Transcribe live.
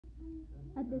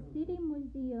At the city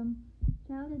museum,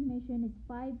 child admission is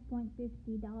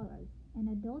 $5.50 and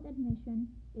adult admission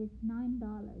is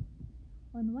 $9.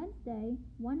 On Wednesday,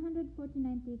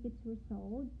 149 tickets were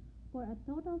sold for a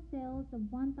total sales of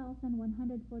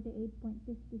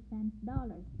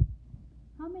 $1,148.50.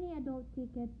 How many adult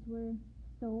tickets were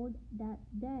sold that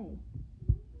day?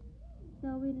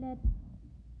 So we let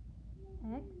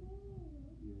X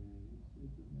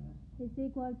is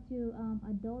equal to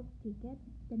adult tickets,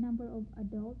 the number of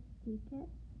adult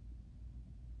tickets,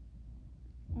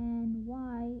 and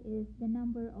Y is the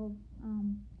number of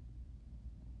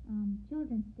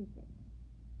children's tickets.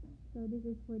 So this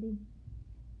is for the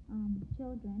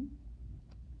children.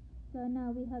 So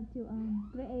now we have to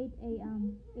create a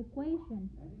equation.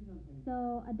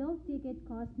 So adult ticket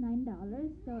costs $9,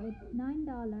 so it's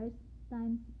 $9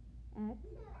 times X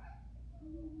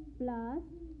plus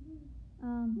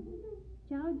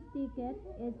child's ticket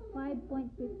is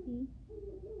 5.50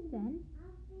 cents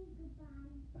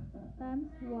times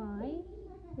Y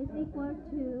is equal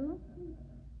to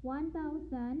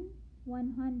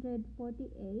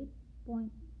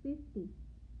 1,148.50.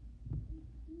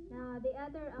 Now the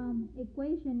other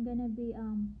equation gonna be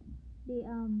the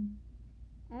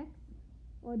X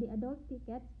or the adult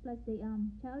tickets plus the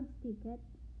child's ticket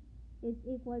is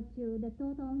equal to the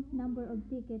total number of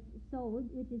tickets sold,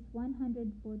 which is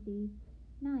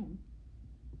 149.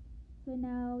 So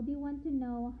now do you want to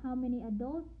know how many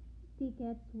adult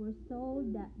tickets were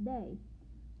sold that day?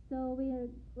 So we're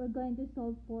going to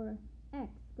solve for X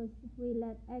because we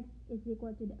let X is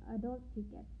equal to the adult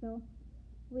ticket. So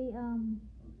we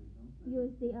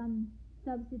use the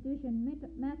substitution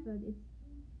method. It's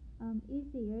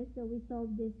easier. So we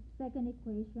solve this second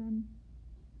equation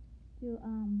to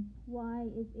Y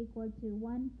is equal to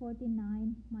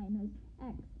 149 minus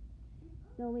X.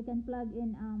 So we can plug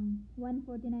in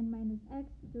 149 minus X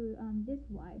to this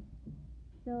Y.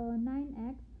 So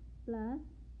 9X plus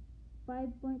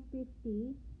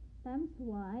 5.50 times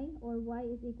Y, or Y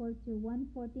is equal to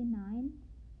 149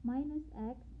 minus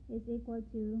X is equal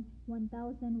to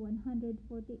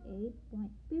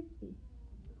 1,148.50.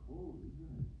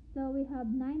 So we have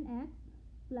 9X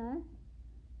plus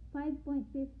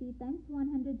 5.50 times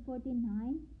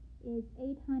 149 is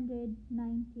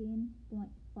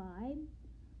 819.5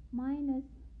 minus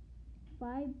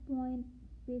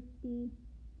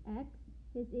 5.50x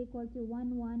is equal to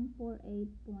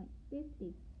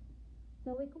 1148.50. So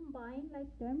we combine like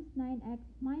terms. 9x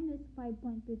minus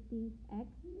 5.50x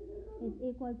is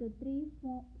equal to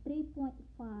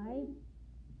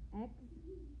 3.5x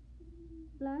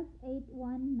plus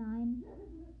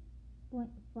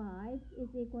 819.5 is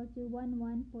equal to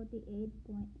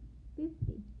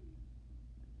 1148.50.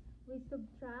 We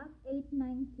subtract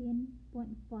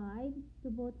 819.5 to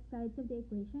both sides of the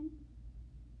equation.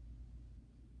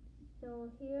 So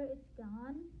here it's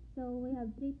gone. So we have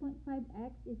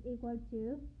 3.5x is equal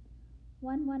to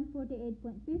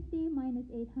 1148.50 minus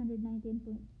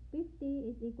 819.50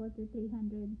 is equal to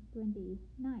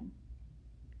 329.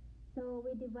 So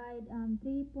we divide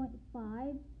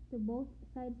 3.5 to both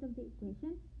sides of the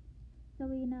equation. So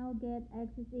we now get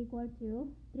x is equal to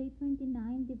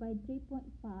 329 divided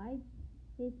 3.5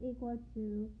 is equal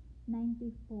to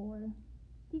 94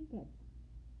 tickets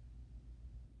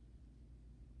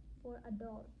for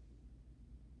adults.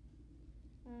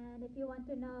 And if you want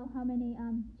to know how many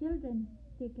children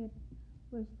tickets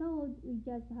were sold, we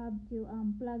just have to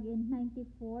plug in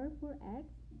 94 for x.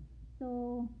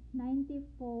 So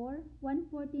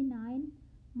 149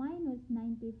 minus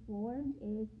 94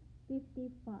 is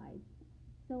 55.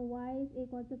 So y is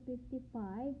equal to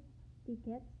 55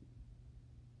 tickets.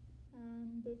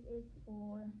 And this is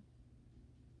for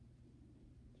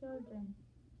children.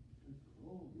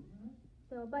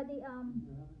 So, but the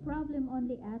problem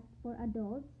only asks for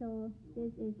adults, so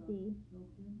this is the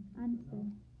answer.